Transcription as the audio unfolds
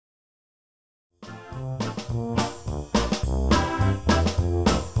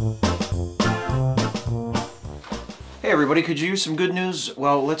Hey everybody, could you use some good news?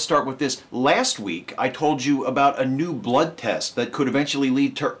 Well, let's start with this. Last week, I told you about a new blood test that could eventually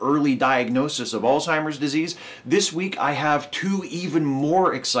lead to early diagnosis of Alzheimer's disease. This week, I have two even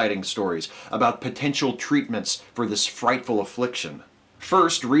more exciting stories about potential treatments for this frightful affliction.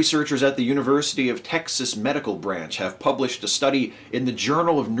 First, researchers at the University of Texas Medical Branch have published a study in the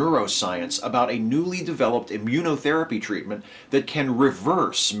Journal of Neuroscience about a newly developed immunotherapy treatment that can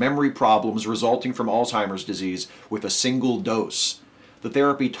reverse memory problems resulting from Alzheimer's disease with a single dose. The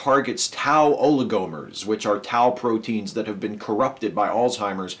therapy targets tau oligomers, which are tau proteins that have been corrupted by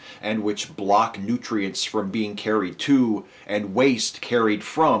Alzheimer's and which block nutrients from being carried to and waste carried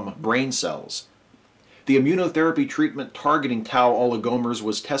from brain cells. The immunotherapy treatment targeting tau oligomers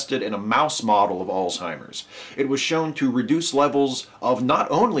was tested in a mouse model of Alzheimer's. It was shown to reduce levels of not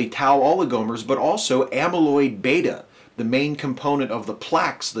only tau oligomers but also amyloid beta, the main component of the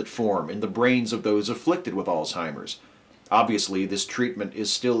plaques that form in the brains of those afflicted with Alzheimer's. Obviously, this treatment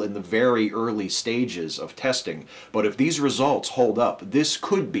is still in the very early stages of testing, but if these results hold up, this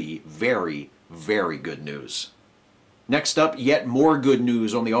could be very, very good news. Next up, yet more good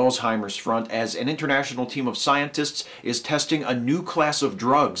news on the Alzheimer's front as an international team of scientists is testing a new class of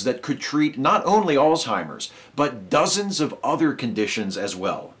drugs that could treat not only Alzheimer's, but dozens of other conditions as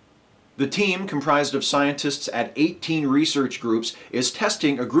well. The team, comprised of scientists at 18 research groups, is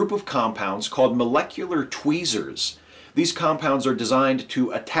testing a group of compounds called molecular tweezers. These compounds are designed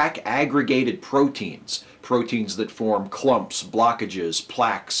to attack aggregated proteins that form clumps, blockages,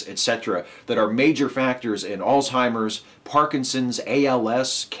 plaques, etc., that are major factors in Alzheimer's, Parkinson's,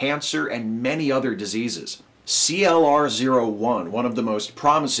 ALS, cancer, and many other diseases. CLR01, one of the most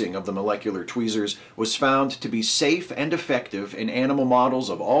promising of the molecular tweezers, was found to be safe and effective in animal models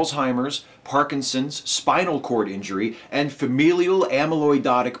of Alzheimer's, Parkinson's, spinal cord injury, and familial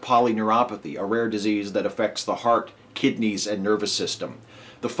amyloidotic polyneuropathy, a rare disease that affects the heart, kidneys, and nervous system.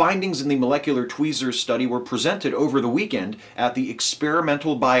 The findings in the molecular tweezers study were presented over the weekend at the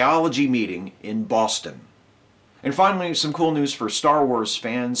Experimental Biology meeting in Boston. And finally, some cool news for Star Wars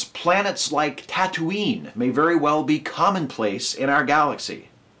fans. Planets like Tatooine may very well be commonplace in our galaxy.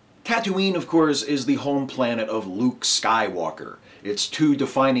 Tatooine, of course, is the home planet of Luke Skywalker. Its two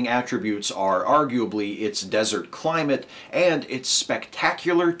defining attributes are arguably its desert climate and its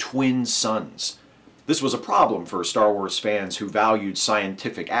spectacular twin suns. This was a problem for Star Wars fans who valued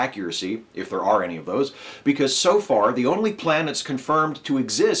scientific accuracy, if there are any of those, because so far the only planets confirmed to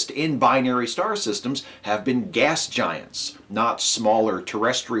exist in binary star systems have been gas giants, not smaller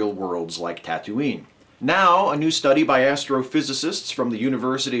terrestrial worlds like Tatooine. Now, a new study by astrophysicists from the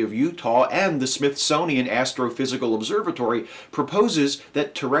University of Utah and the Smithsonian Astrophysical Observatory proposes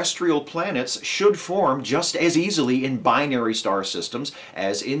that terrestrial planets should form just as easily in binary star systems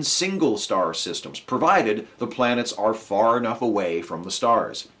as in single star systems, provided the planets are far enough away from the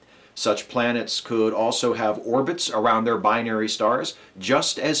stars. Such planets could also have orbits around their binary stars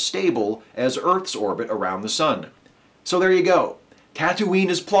just as stable as Earth's orbit around the Sun. So there you go. Tatooine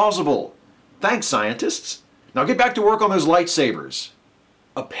is plausible. Thanks, scientists. Now get back to work on those lightsabers.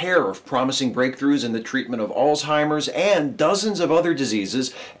 A pair of promising breakthroughs in the treatment of Alzheimer's and dozens of other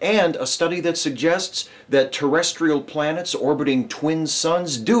diseases, and a study that suggests that terrestrial planets orbiting twin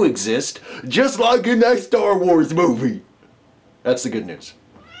suns do exist, just like in that Star Wars movie. That's the good news.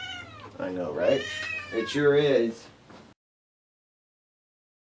 I know, right? It sure is.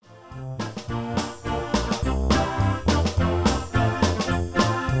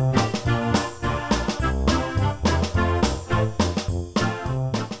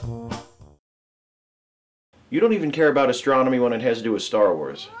 You don't even care about astronomy when it has to do with Star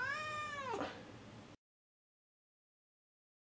Wars.